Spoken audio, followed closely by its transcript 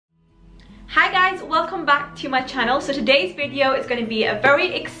Hi guys, welcome back to my channel. So today's video is going to be a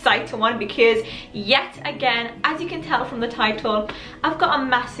very exciting one because yet again, as you can tell from the title, I've got a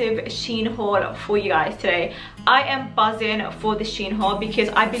massive SHEIN haul for you guys today. I am buzzing for the SHEIN haul because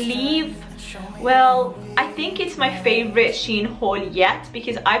I believe, well, I think it's my favorite SHEIN haul yet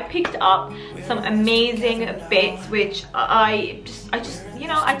because I picked up some amazing bits which I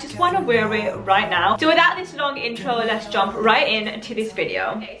just want to wear it right now. So without this long intro, let's jump right into this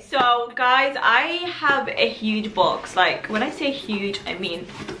video. Okay, so guys, I have a huge box. Like when I say huge, I mean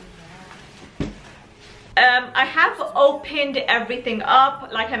I have opened everything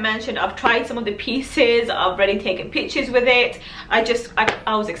up. Like I mentioned, I've tried some of the pieces, I've already taken pictures with it. I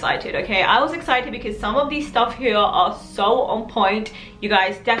was excited. Okay, I was excited because some of these stuff here are so on point. You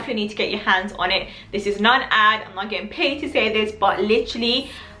guys definitely need to get your hands on it. This is not an ad, I'm not getting paid to say this, but literally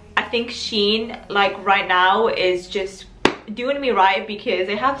I think SHEIN like right now is just doing me right because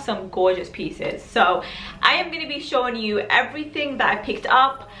they have some gorgeous pieces. So I am going to be showing you everything that I picked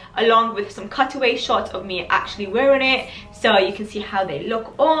up along with some cutaway shots of me actually wearing it so you can see how they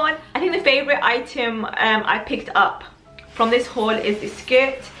look on. I think the favorite item I picked up from this haul is this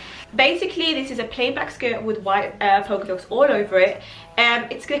skirt. Basically this is a plain black skirt with white polka dots all over it.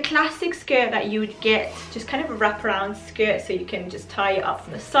 It's a classic skirt that you would get, just kind of a wraparound skirt so you can just tie it up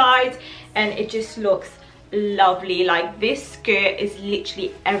from the sides and it just looks lovely. Like this skirt is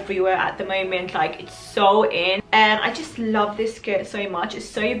literally everywhere at the moment, like it's so in, and I just love this skirt so much. It's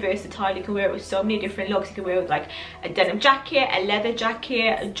so versatile, you can wear it with so many different looks. You can wear it with like a denim jacket, a leather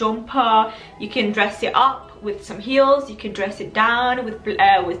jacket, a jumper. You can dress it up with some heels, you can dress it down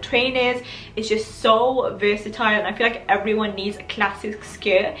with trainers. It's just so versatile and I feel like everyone needs a classic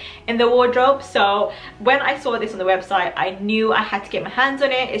skirt in the wardrobe. So when I saw this on the website, I knew I had to get my hands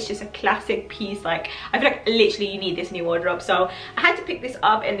on it. It's just a classic piece. Like I feel like literally you need this in your wardrobe, so I had to pick this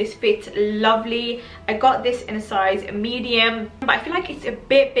up and this fits lovely. I got this in a size medium, but I feel like it's a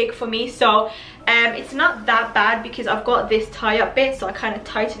bit big for me, so it's not that bad because I've got this tie-up bit, so I kind of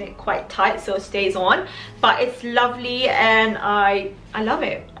tighten it quite tight so it stays on. But it's lovely and I love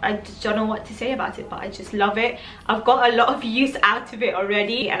it. I just don't know what to say about it, but I just love it. I've got a lot of use out of it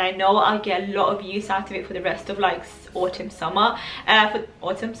already and I know I'll get a lot of use out of it for the rest of like autumn, summer. For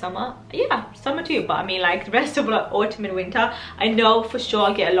autumn, summer, yeah, summer too, but I mean like the rest of like autumn and winter, I know for sure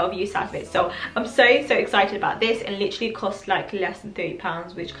I'll get a lot of use out of it. So I'm so excited about this, and literally cost like less than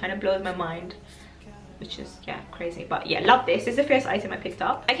 £30, which kind of blows my mind, which is, yeah, crazy. But yeah, love this. This is the first item I picked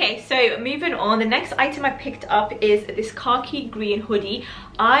up. Okay, so moving on, the next item I picked up is this khaki green hoodie.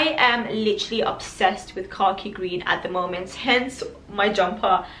 I am literally obsessed with khaki green at the moment, hence my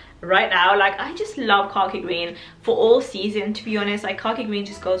jumper right now. Like I just love khaki green for all season, to be honest. Like khaki green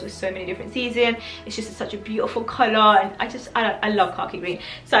just goes with so many different seasons. It's just such a beautiful color and I love khaki green.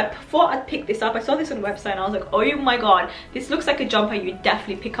 So before I picked this up, I saw this on the website and I was like, oh my god, this looks like a jumper you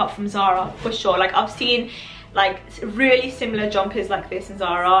definitely pick up from Zara for sure. Like I've seen like really similar jumpers like this in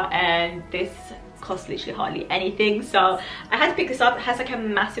Zara and this costs literally hardly anything, so I had to pick this up. It has like a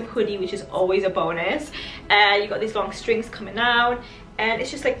massive hoodie, which is always a bonus. You got these long strings coming down and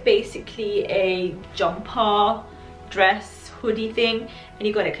it's just like basically a jumper dress hoodie thing, and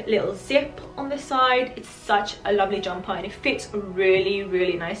you got a little zip on the side. It's such a lovely jumper and it fits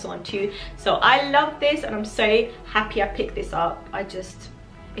really nice on too. So I love this and I'm so happy I picked this up.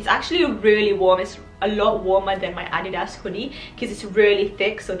 It's actually really warm. It's a lot warmer than my Adidas hoodie because it's really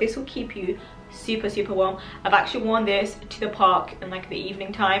thick, so this will keep you super warm. I've actually worn this to the park in like the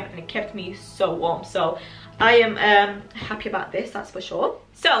evening time and it kept me so warm, so I am happy about this, that's for sure.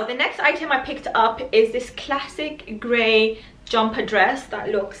 So the next item I picked up is this classic grey jumper dress that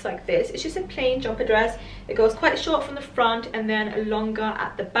looks like this. It's just a plain jumper dress. It goes quite short from the front and then longer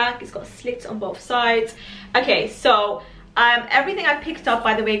at the back. It's got slits on both sides. Okay, so everything I picked up,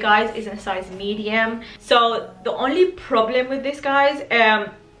 by the way guys, is in a size medium. So the only problem with this, guys,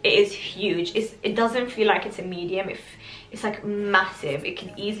 it is huge. It doesn't feel like it's a medium. It's like massive. It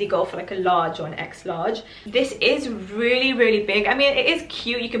can easily go for like a large or an X large. This is really big. I mean, it is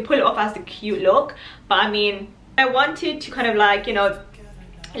cute. You can pull it off as the cute look, but I mean, I wanted to kind of like, you know,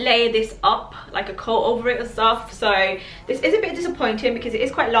 lay this up like a coat over it and stuff. So this is a bit disappointing because it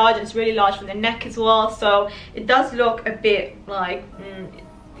is quite large and it's really large from the neck as well. So it does look a bit like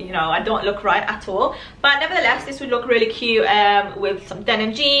you know, I don't look right at all, but nevertheless this would look really cute with some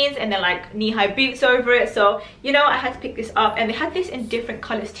denim jeans and then like knee-high boots over it. So you know, I had to pick this up, and they had this in different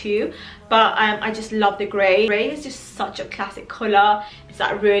colors too, but I just love the gray. Gray is just such a classic color. It's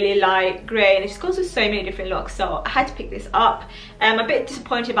that really light gray and it just goes with so many different looks, so I had to pick this up. I'm a bit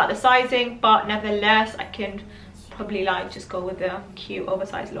disappointed about the sizing, but nevertheless I can probably like just go with the cute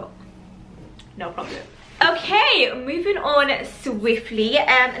oversized look. no problem. Okay, moving on swiftly.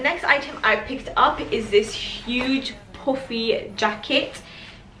 The next item I picked up is this huge puffy jacket.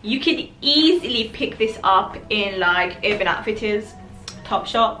 You can easily pick this up in like Urban Outfitters,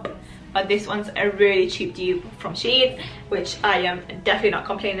 Topshop, but this one's a really cheap dupe from SHEIN, which I am definitely not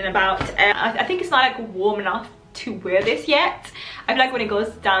complaining about. I think it's not like warm enough to wear this yet. I feel like when it goes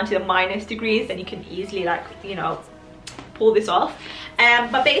down to the minus degrees, then you can easily, like, you know, pull this off.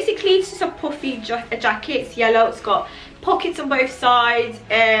 But basically it's just a puffy jacket. It's yellow, it's got pockets on both sides,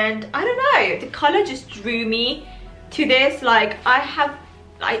 and I don't know, the color just drew me to this. Like,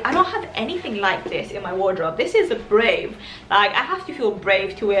 I don't have anything like this in my wardrobe. This is a brave. Like, I have to feel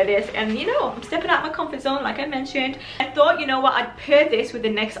brave to wear this, and you know, I'm stepping out of my comfort zone like I mentioned. I thought, you know what, I'd pair this with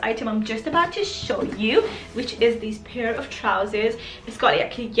the next item I'm just about to show you, which is these pair of trousers. It's got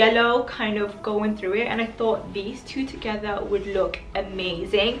like a yellow kind of going through it, and I thought these two together would look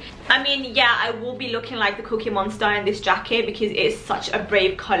amazing. I mean, yeah, I will be looking like the Cookie Monster in this jacket because it's such a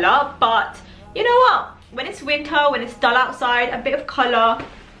brave color, but you know what, when it's winter, when it's dull outside, a bit of color,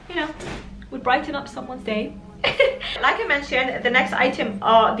 you know, would brighten up someone's day. Like I mentioned, the next item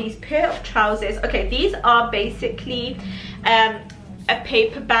are these pair of trousers. Okay, these are basically a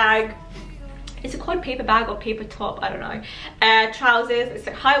paper bag. Is it called paper bag or paper top? I don't know. Trousers. It's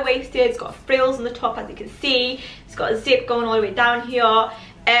like high-waisted. It's got frills on the top, as you can see. It's got a zip going all the way down here.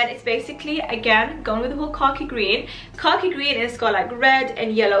 And it's basically, again, going with the whole khaki green. Khaki green, and it's got like red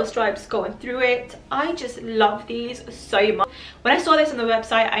and yellow stripes going through it. I just love these so much. When I saw this on the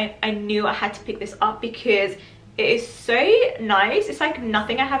website, I knew I had to pick this up because it is so nice. It's like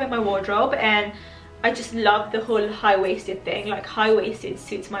nothing I have in my wardrobe, and I just love the whole high-waisted thing. Like, high-waisted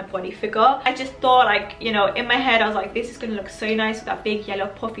suits my body figure. I just thought, like, you know, in my head I was like, this is gonna look so nice with that big yellow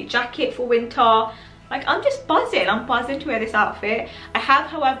puffy jacket for winter. Like, I'm just buzzing. I'm buzzing to wear this outfit. I have,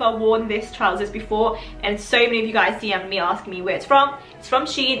 however, worn this trousers before, and so many of you guys DM'd me asking me where it's from. It's from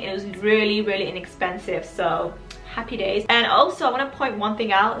SHEIN. It was really, really inexpensive, so happy days. And also, I want to point one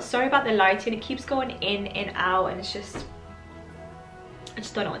thing out. Sorry about the lighting. It keeps going in and out, and it's just, I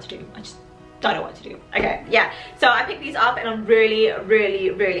just don't know what to do. I just don't know what to do. Okay, yeah. So I picked these up, and I'm really,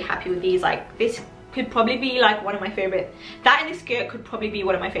 really, really happy with these. Like, this could probably be like one of my favorite. That and this skirt could probably be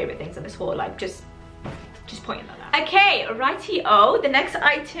one of my favorite things in this haul. Like, just pointing that out. Okay, righty-o. The next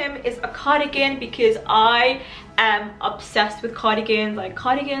item is a cardigan because I am obsessed with cardigans. Like,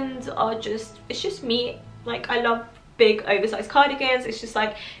 cardigans are just, it's just me. Like, I love big oversized cardigans. It's just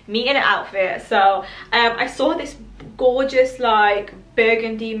like me in an outfit. So I saw this gorgeous like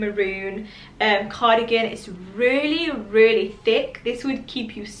burgundy maroon cardigan. It's really, really thick. This would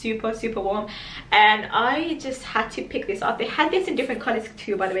keep you super, super warm, and I just had to pick this up. They had this in different colors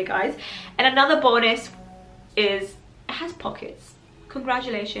too, by the way, guys. And another bonus is it has pockets.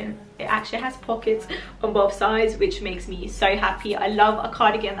 Congratulations, it actually has pockets on both sides, which makes me so happy. I love a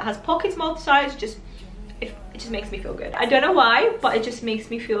cardigan that has pockets on both sides. It just makes me feel good. I don't know why, but it just makes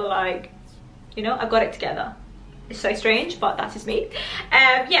me feel like, you know, I've got it together. It's so strange, but that's just me.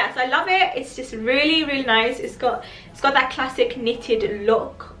 Yeah, so I love it. It's just really, really nice. It's got that classic knitted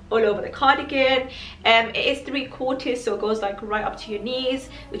look all over the cardigan. It is 3/4, so it goes like right up to your knees,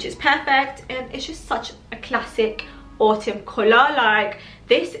 which is perfect, and it's just such a classic autumn color. Like,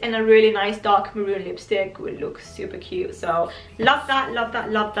 this and a really nice dark maroon lipstick would look super cute. So love that, love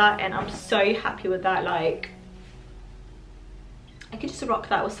that, love that, and I'm so happy with that. Like, I could just rock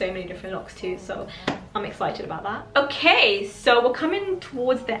that with so many different looks too, so I'm excited about that. Okay, so we're coming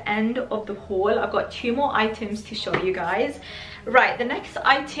towards the end of the haul. I've got 2 more items to show you guys. Right, the next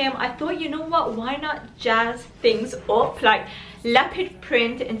item, I thought, you know what, why not jazz things up? Like, leopard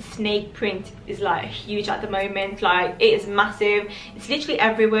print and snake print is like huge at the moment. Like, it is massive. It's literally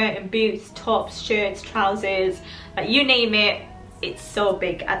everywhere, in boots, tops, shirts, trousers, like, you name it. It's so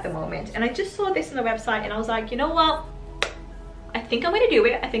big at the moment. And I just saw this on the website, and I was like, you know what, I think I'm gonna do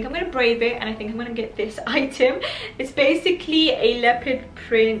it. I think I'm gonna brave it, and I think I'm gonna get this item. It's basically a leopard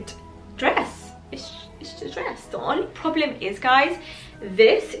print dress. It's just a dress. The only problem is, guys,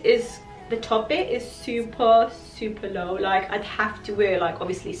 the top bit is super, super low. Like, I'd have to wear, like,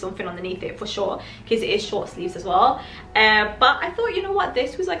 obviously something underneath it for sure, because it is short sleeves as well. But I thought, you know what,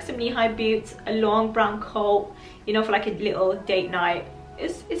 this was like some knee-high boots, a long brown coat, you know, for like a little date night.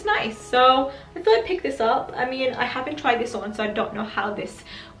 It's nice, so I thought I'd pick this up. I mean, I haven't tried this on, so I don't know how this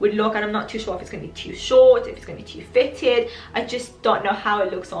would look, and I'm not too sure if it's going to be too short, if it's going to be too fitted. I just don't know how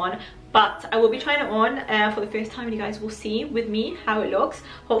it looks on, but I will be trying it on for the first time, and you guys will see with me how it looks.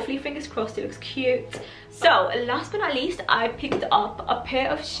 Hopefully, fingers crossed, it looks cute. So last but not least, I picked up a pair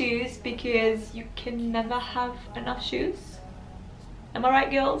of shoes because you can never have enough shoes. Am I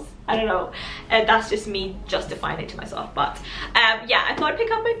right, girls? I don't know. That's just me justifying it to myself. But yeah, I thought I'd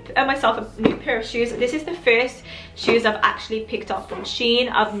pick up myself a new pair of shoes. This is the first shoes I've actually picked up from SHEIN.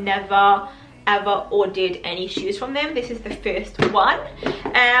 I've never ever ordered any shoes from them. This is the first one.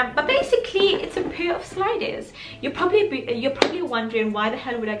 But basically it's a pair of sliders. You're probably wondering, why the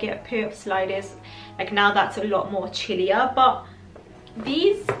hell would I get a pair of sliders like now that's a lot more chillier? But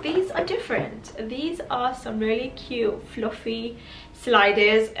these are different. These are some really cute fluffy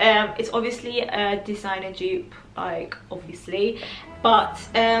sliders. It's obviously a designer dupe, like obviously, but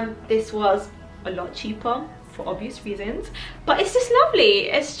this was a lot cheaper for obvious reasons, but it's just lovely.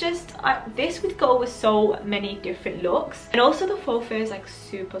 It's just this would go with so many different looks, and also the faux fur is like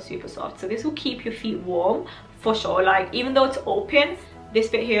super soft, so this will keep your feet warm for sure. Like even though it's open, this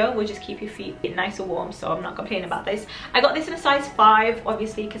bit here will just keep your feet nice and warm, so I'm not complaining about this. I got this in a size 5,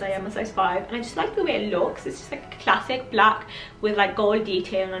 obviously, because I am a size 5, and I just like the way it looks. It's just like a classic black with like gold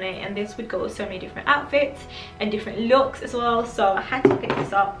detailing on it, and this would go with so many different outfits and different looks as well, so I had to pick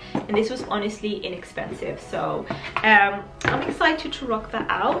this up, and this was honestly inexpensive, so I'm excited to rock that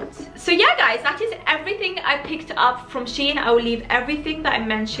out. So yeah guys, that is everything I picked up from SHEIN. I will leave everything that I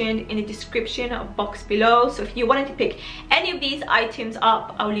mentioned in the description box below, so if you wanted to pick any of these items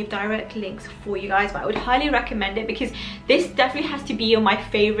up, I'll leave direct links for you guys, but I would highly recommend it because this definitely has to be on my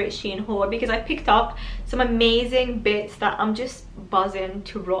favorite SHEIN haul, because I picked up some amazing bits that I'm just buzzing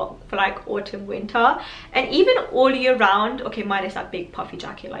to rock for like autumn, winter, and even all year round. Okay, minus that big puffy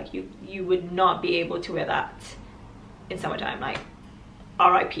jacket, like you would not be able to wear that in summertime, like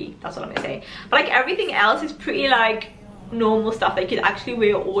RIP, that's what I'm gonna say. But like everything else is pretty like normal stuff that you could actually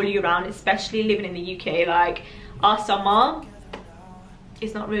wear all year round, especially living in the UK. Like our summer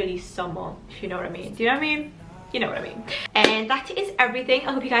is not really summer, if you know what I mean. Do you know what I mean? You know what I mean. And that is everything.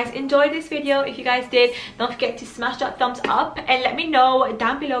 I hope you guys enjoyed this video. If you guys did, don't forget to smash that thumbs up and let me know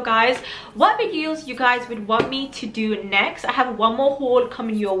down below, guys, what videos you guys would want me to do next. I have one more haul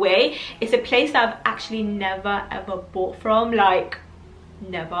coming your way. It's a place that I've actually never ever bought from, like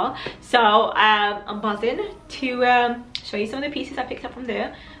never. So I'm buzzing to show you some of the pieces I picked up from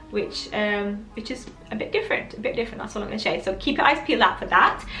there, which is a bit different, that's all I'm gonna say. So keep your eyes peeled out for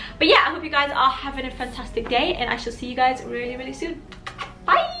that. But yeah, I hope you guys are having a fantastic day, and I shall see you guys really soon.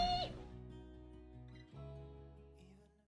 Bye.